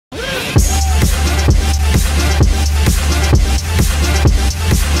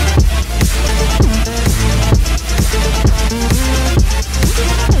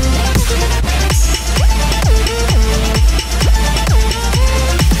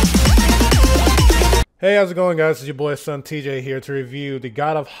Hey, how's it going, guys? It's your boy SonTj here to review the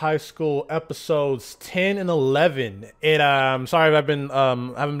God of High School episodes 10 and 11. And I'm sorry if haven't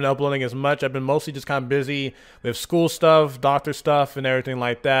been uploading as much. I've been mostly just kind of busy with school stuff, doctor stuff, and everything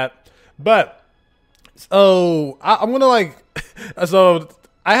like that. But so I'm gonna so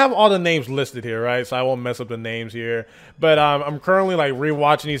I have all the names listed here, right? So I won't mess up the names here. But I'm currently like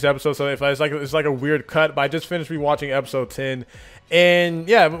rewatching these episodes. So if it's like a weird cut, but I just finished rewatching episode 10, and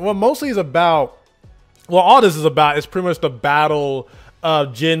yeah, what mostly is about. Well, all this is about is pretty much the battle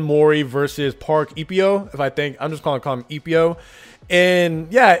of Jin Mori versus Park Ilpyo. I'm just calling him Ilpyo. And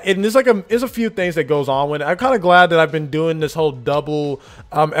yeah, and there's a few things that goes on with it. I'm kind of glad that I've been doing this whole double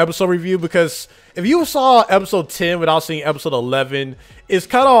episode review, because if you saw episode 10 without seeing episode 11, it's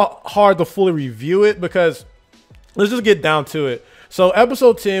kind of hard to fully review it, because let's just get down to it. So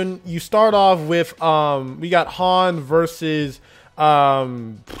episode 10, you start off with we got Han versus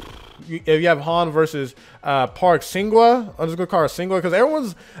you have Han versus Park Singwa. I'm just gonna call her Singwa because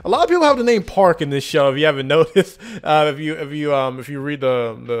a lot of people have the name Park in this show. If you haven't noticed, if you read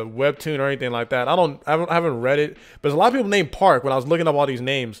the webtoon or anything like that, I haven't read it, but there's a lot of people named Park when I was looking up all these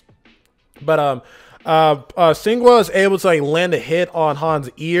names. But Singwa is able to like land a hit on Han's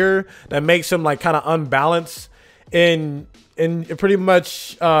ear that makes him like kind of unbalanced, and pretty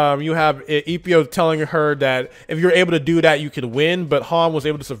much you have Ilpyo telling her that if you're able to do that, you could win. But Han was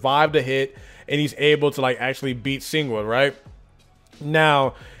able to survive the hit, and he's able to like actually beat Singwa, right?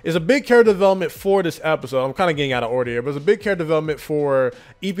 Now, it's a big character development for this episode. I'm kind of getting out of order here, but it's a big character development for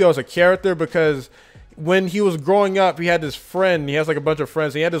Ilpyo as a character, because when he was growing up, he had this friend. He has like a bunch of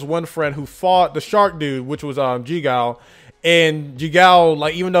friends. He had this one friend who fought the shark dude, which was Jigao. And Jigao,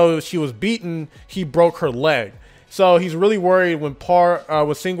 like, even though she was beaten, he broke her leg. So he's really worried when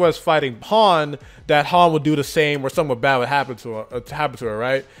Singwa is fighting Han, that Han would do the same, or something bad would happen to her,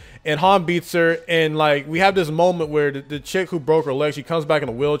 right? And Han beats her, and like we have this moment where the chick who broke her leg, she comes back in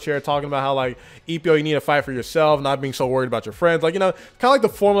a wheelchair, talking about how like, Ilpyo, you need to fight for yourself, not being so worried about your friends. Like, you know, kind of like the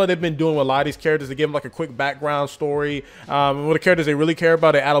formula they've been doing with a lot of these characters, to give them like a quick background story. With the characters they really care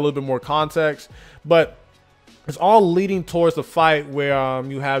about, they add a little bit more context, but it's all leading towards the fight where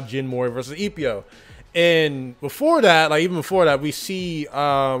you have Jin Mori versus Ilpyo. And before that, like even before that, we see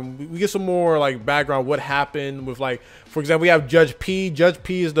we get some more like background what happened with, like, for example, we have Judge P. Judge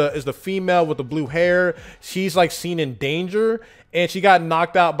P is the female with the blue hair. She's like seen in danger, and she got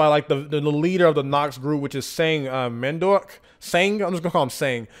knocked out by like the leader of the Nox group, which is Sang Sang. I'm just gonna call him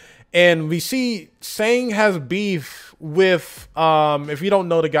Sang. And we see Sang has beef with, if you don't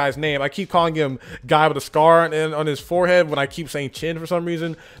know the guy's name, I keep calling him guy with a scar on his forehead when I keep saying chin for some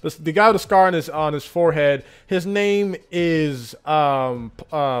reason. The guy with the scar on his forehead, his name is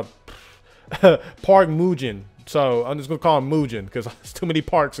Park Mujin. So I'm just gonna call him Mujin because there's too many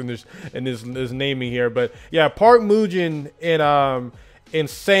Parks in this naming here. But yeah, Park Mujin and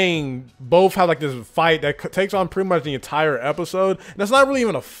Sang both have like this fight that takes on pretty much the entire episode. And it's not really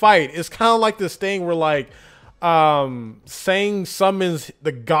even a fight. It's kind of like this thing where like Sang summons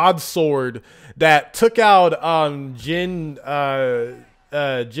the God Sword that took out Jin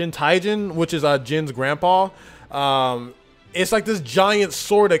Taijin, which is Jin's grandpa. It's like this giant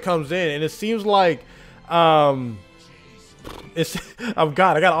sword that comes in, and it seems like it's I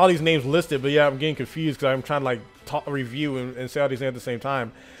got all these names listed, but yeah, I'm getting confused because I'm trying to like review and say all these names at the same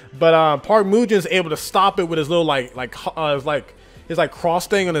time. But Park Mujin is able to stop it with his little his like cross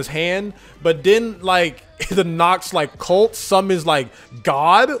thing on his hand. But then like the Nox like cult summons like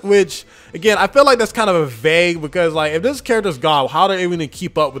God, which again I feel like that's kind of a vague, because like if this character's God, how are they even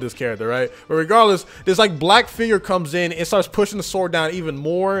keep up with this character, right? But regardless, this like black figure comes in and starts pushing the sword down even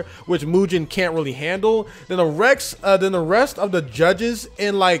more, which Mujin can't really handle. Then the rest of the judges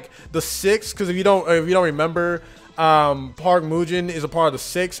in like the six, because if you don't remember, Park Mujin is a part of the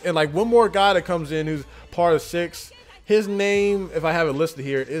six, and like one more guy that comes in who's part of six. His name, if I have it listed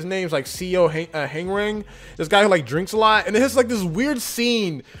here, his name's like CEO Hangrang. This guy who like drinks a lot, and it's like this weird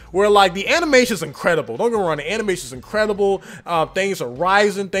scene where like the animation is incredible. Don't get me wrong, the animation is incredible. Things are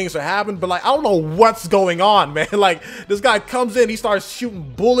rising, things are happening, but like I don't know what's going on, man. Like this guy comes in, he starts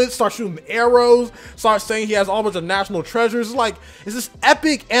shooting bullets, starts shooting arrows, starts saying he has all bunch of national treasures. It's like it's this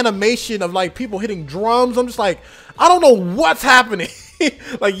epic animation of like people hitting drums. I'm just like, I don't know what's happening.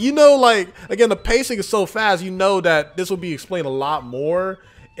 Like, you know, like again, the pacing is so fast, you know that this will be explained a lot more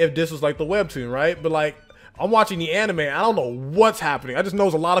if this was like the webtoon, right? But like I'm watching the anime, I don't know what's happening. I just know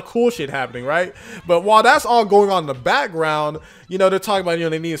there's a lot of cool shit happening, right? But while that's all going on in the background, you know, they're talking about, you know,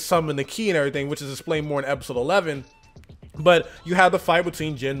 they need to summon the key and everything, which is explained more in episode 11. But you have the fight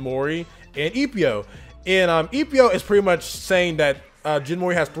between Jin Mori and Ilpyo. And Ilpyo is pretty much saying that Jin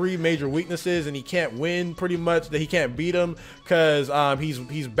Mori has 3 major weaknesses, and he can't win pretty much. That he can't beat him because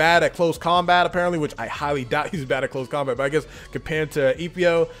he's bad at close combat apparently, which I highly doubt he's bad at close combat. But I guess compared to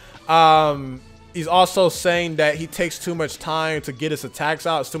Ilpyo, he's also saying that he takes too much time to get his attacks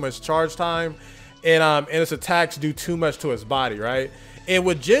out. It's too much charge time, and his attacks do too much to his body, right? And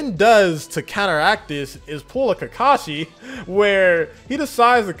what Jin does to counteract this is pull a Kakashi, where he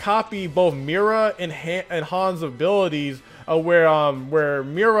decides to copy both Mira and Han's abilities, where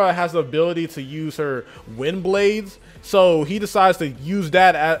Mira has the ability to use her wind blades. So he decides to use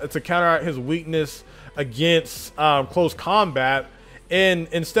that to counteract his weakness against close combat. And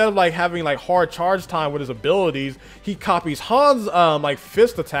instead of like having like hard charge time with his abilities, he copies Han's like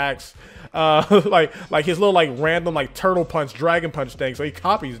fist attacks, like his little like random like turtle punch, dragon punch thing. So he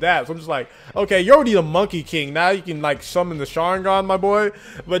copies that. So I'm just like, okay, you're already the Monkey King. Now you can like summon the Sharingan, my boy.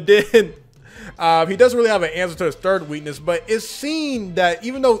 But then he doesn't really have an answer to his third weakness. But it's seen that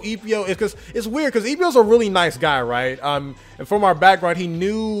even though Ilpyo, because it's weird, because Ilpyo's a really nice guy, right? And from our background, he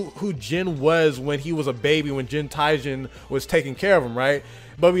knew who Jin was when he was a baby, when Jin Taijin was taking care of him, right?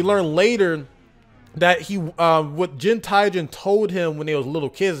 But we learned later that he what Jin Taijin told him when they was little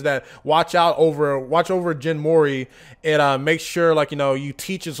kids, that watch over Jin Mori and make sure, like, you know, you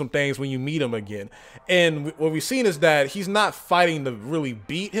teach him some things when you meet him again. And what we've seen is that he's not fighting to really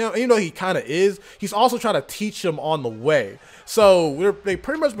beat him, even though he kind of is. He's also trying to teach him on the way. So they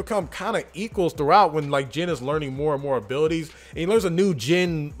pretty much become kind of equals throughout, when like Jin is learning more and more abilities. And he learns a new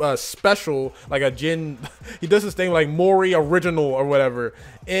Jin special, like a Jin, he does this thing like Mori original or whatever.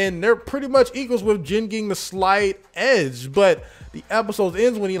 And they're pretty much equals, with Jin getting the slight edge. But the episode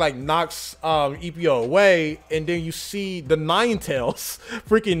ends when he like knocks Ilpyo away, and then you see the Nine Tails,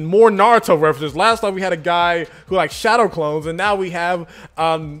 freaking more Naruto references. Last time we had a guy who like shadow clones, and now we have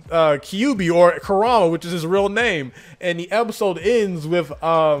Kyuubi, or Kurama, which is his real name. And the episode ends with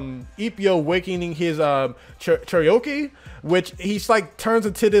Ilpyo awakening his Cherokee, which he's like turns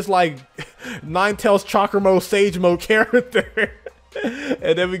into this like Nine Tails Chakra Mode Sage Mode character.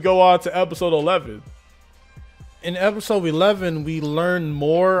 And then we go on to episode 11. In episode 11, we learn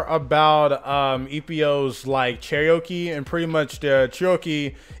more about Ilpyo's like Cherokee, and pretty much the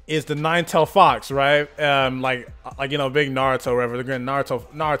Cherokee is the nine-tailed fox, right? Like you know, big Naruto, whatever. Again,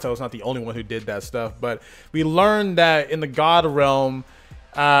 Naruto is not the only one who did that stuff, but we learned that in the God realm,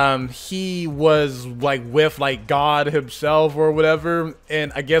 he was like with like God himself or whatever,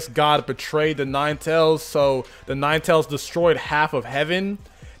 and I guess God betrayed the Nine Tails, so the Nine Tails destroyed half of heaven,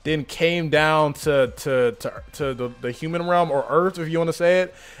 then came down to the human realm, or Earth, if you want to say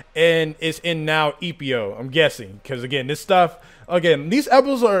it, and it's in now Ilpyo, I'm guessing, because again, this stuff, again, these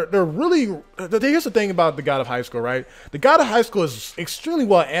episodes they're really, here's the thing about the God of High School, right? The God of High School is extremely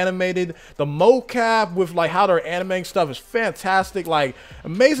well animated. The mocap with like how they're animating stuff is fantastic, like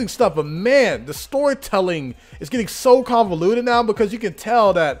amazing stuff. But man, the storytelling is getting so convoluted now, because you can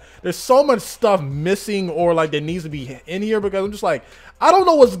tell that there's so much stuff missing, or like that needs to be in here, because I'm just like, I don't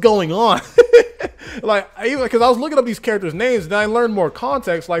know what's going on. Like, because I was looking up these characters' names, and I learned more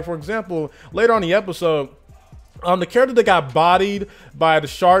context. Like, for example, later on in the episode, the character that got bodied by the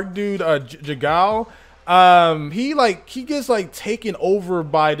shark dude, Jagao, he gets like taken over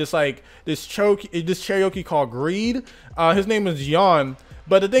by this Cherokee called Greed. His name is Jian.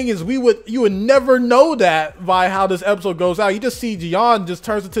 But the thing is, you would never know that by how this episode goes out. You just see Jian just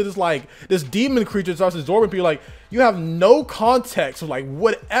turns into this demon creature, starts absorbing people. Like, you have no context of like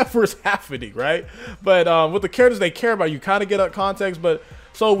whatever's happening, right? But with the characters they care about, you kind of get a context. But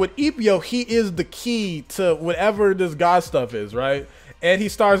so with Ilpyo, he is the key to whatever this God stuff is, right? And he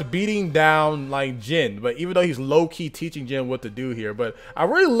starts beating down like Jin, but even though he's low-key teaching Jin what to do here. But I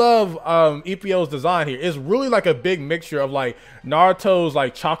really love Ilpyo's design here. It's really like a big mixture of like Naruto's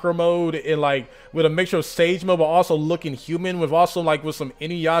like chakra mode, and like with a mixture of sage mode, but also looking human, with also like with some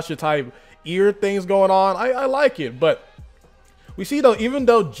Inuyasha type ear things going on. I like it. But we see though, even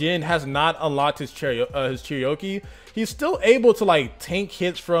though Jin has not unlocked his Cherokee, he's still able to like tank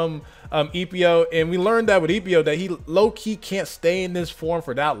hits from Ilpyo, and we learned that with Ilpyo that he low-key can't stay in this form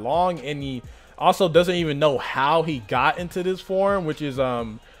for that long, and he also doesn't even know how he got into this form, which is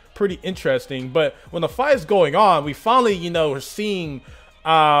pretty interesting. But when the fight is going on, we finally, you know, we're seeing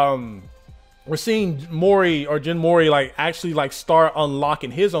Mori, or Jin Mori, like actually like start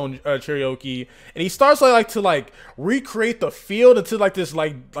unlocking his own Cherokee, and he starts to recreate the field into like this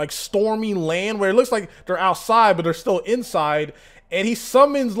like stormy land where it looks like they're outside but they're still inside, and he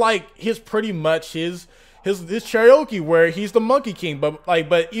summons like pretty much his his karaoke where he's the Monkey King.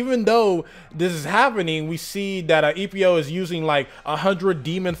 But even though this is happening, we see that Ilpyo is using like 100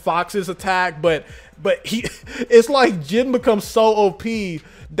 demon foxes attack, but he it's like Jin becomes so OP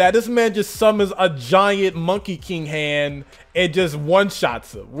that this man just summons a giant Monkey King hand and just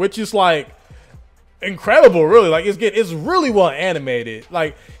one-shots him, which is like incredible, really. Like it's really well animated.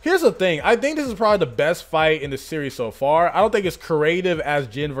 Like, here's the thing, I think this is probably the best fight in the series so far. I don't think it's creative as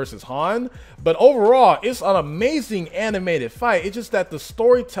Jin versus Han, but overall it's an amazing animated fight. It's just that the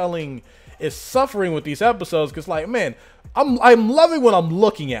storytelling is suffering with these episodes, because like, man, I'm loving what I'm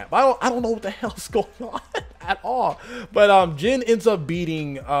looking at, but I don't know what the hell's going on at all. But Jin ends up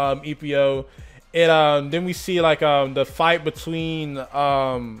beating Ilpyo, and then we see like the fight between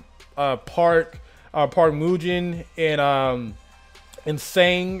Park Mujin and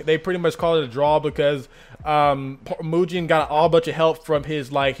Sang. They pretty much call it a draw because Mujin got a bunch of help from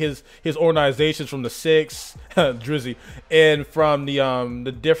his organizations, from the Six, Drizzy, and from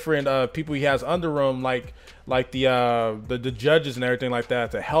the different people he has under him, like the judges and everything like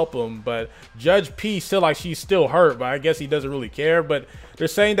that, to help him. But Judge P still, like, she's still hurt, but I guess he doesn't really care. But they're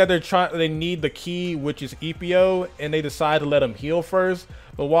saying that they need the key, which is Ilpyo, and they decide to let him heal first.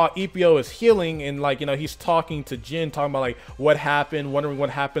 But while Ilpyo is healing, and like, you know, he's talking to Jin, talking about like what happened, wondering what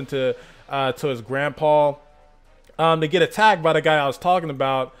happened to his grandpa, they get attacked by the guy I was talking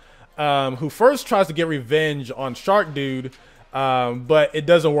about, who first tries to get revenge on Shark Dude, but it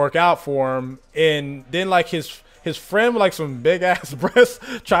doesn't work out for him. And then like his friend with like some big ass breasts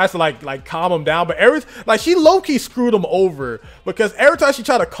tries to like calm him down, but she low-key screwed him over, because every time she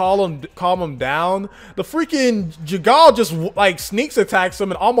tried to calm him down, the freaking Jagal just like sneaks attacks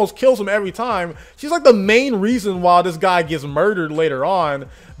him and almost kills him every time. She's like the main reason why this guy gets murdered later on.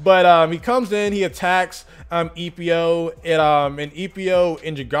 But he comes in, he attacks Ilpyo, and Ilpyo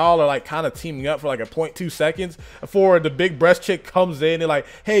and Jagal are like kind of teaming up for like a 0.2 seconds before the big breast chick comes in and like,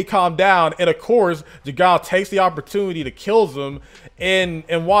 hey, calm down. And of course, Jagal takes the opportunity to kills him. And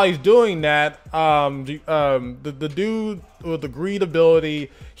while he's doing that, the dude with the greed ability,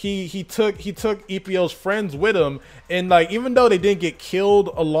 he took Ilpyo's friends with him, and like, even though they didn't get killed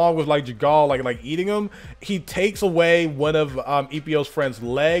along with like Jagal like eating him, he takes away one of Ilpyo's friends'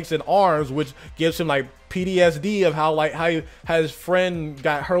 legs and arms, which gives him like PTSD of how his friend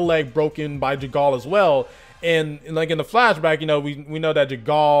got her leg broken by Jagal as well. And like in the flashback, you know, we know that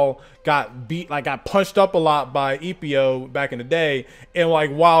Jagal got punched up a lot by Ilpyo back in the day. And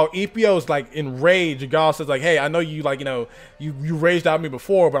like, while Ilpyo's like enraged, Jagal says like, hey, I know you, like, you know, you raged at me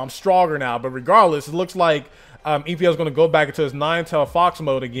before, but I'm stronger now. But regardless, it looks like Ilpyo's gonna go back into his nine-tailed fox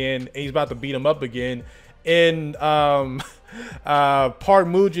mode again, and he's about to beat him up again. And Park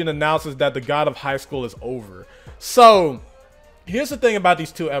Mujin announces that the God of High School is over. So here's the thing about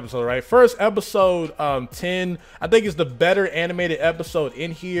these two episodes, right? First, episode 10, I think, is the better animated episode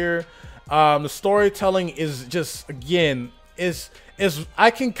in here. The storytelling is just, again, is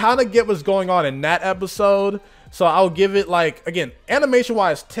I can kind of get what's going on in that episode. So I'll give it, like, again,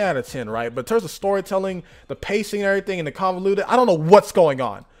 animation-wise, 10 out of 10, right? But in terms of storytelling, the pacing and everything, and the convoluted, I don't know what's going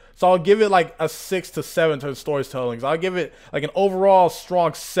on. So I'll give it like a 6 to 7 to storytelling. So I'll give it like an overall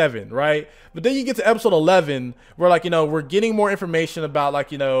strong 7, right? But then you get to episode 11, where, like, you know, we're getting more information about,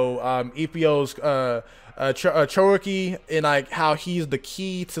 like, you know, Ilpyo's Cherokee, and like how he's the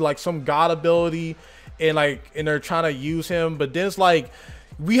key to like some god ability, and they're trying to use him. But then it's like,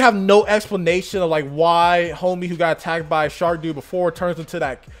 we have no explanation of like why homie who got attacked by Shark Dude before turns into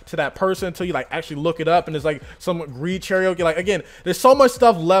that person, until you like actually look it up, and there's like some greed karaoke. Like, again, there's so much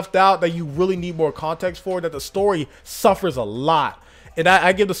stuff left out that you really need more context for, that the story suffers a lot. And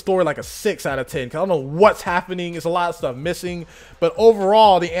I give the story like a 6 out of 10, because I don't know what's happening. It's a lot of stuff missing, but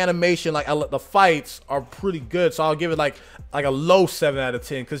overall the animation, like the fights are pretty good. So I'll give it like a low 7 out of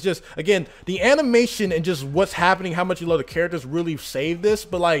 10, because just, again, the animation and just what's happening, how much you love the characters, really saved this.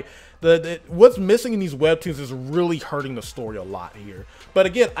 But like what's missing in these webtoons is really hurting the story a lot here. But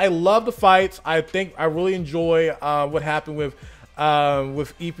again, I love the fights. I think I really enjoy what happened with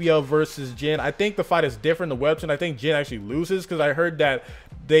Ilpyo versus Jin. I think the fight is different in the webtoon. I think Jin actually loses, because I heard that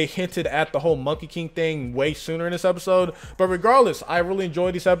they hinted at the whole Monkey King thing way sooner in this episode. But regardless, I really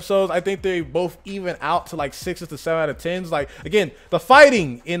enjoyed these episodes. I think they both even out to like 6s to 7 out of 10s. Like, again, the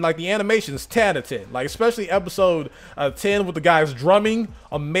fighting in like the animations, 10 out of 10. Like, especially episode 10 with the guys drumming,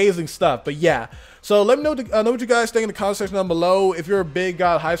 amazing stuff. But yeah, so let me know what you guys think in the comment section down below. If you're a big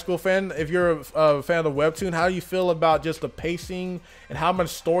God High School fan, if you're a fan of the webtoon, how do you feel about just the pacing and how much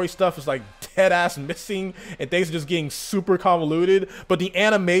story stuff is like dead ass missing, and things are just getting super convoluted, but the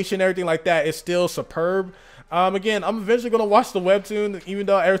animation, everything like that, is still superb. Again, I'm eventually gonna watch the webtoon, even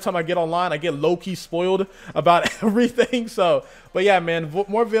though every time I get online, I get low-key spoiled about everything. So, but yeah, man,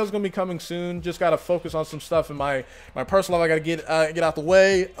 more videos gonna be coming soon. Just gotta focus on some stuff in my personal life. I gotta get out the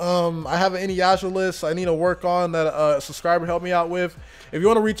way. I have an Inuyasha list I need to work on that a subscriber helped me out with. If you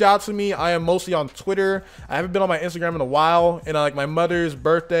want to reach out to me, I am mostly on Twitter. I haven't been on my Instagram in a while, and like my mother's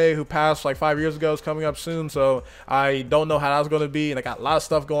birthday, who passed like 5 years ago, is coming up soon. So I don't know how that's gonna be, and I got a lot of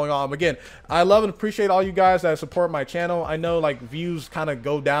stuff going on. Again, I love and appreciate all you guys that support my channel. I know like views kind of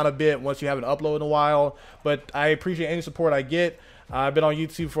go down a bit once you haven't uploaded in a while, but I appreciate any support I get. I've been on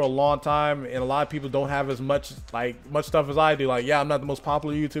YouTube for a long time, and a lot of people don't have as much stuff as I do. Like, yeah, I'm not the most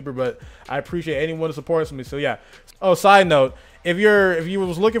popular YouTuber, but I appreciate anyone who supports me. So yeah. Oh, side note, if you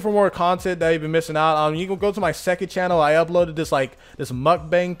was looking for more content that you've been missing out on, you can go to my second channel. I uploaded this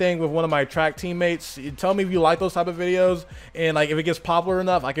mukbang thing with one of my track teammates. Tell me if you like those type of videos, and like if it gets popular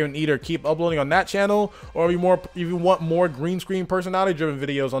enough, I can either keep uploading on that channel, or if you want more green screen personality driven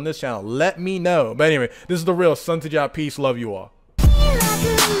videos on this channel, let me know. But anyway, this is the real SonTj. Peace, love you all.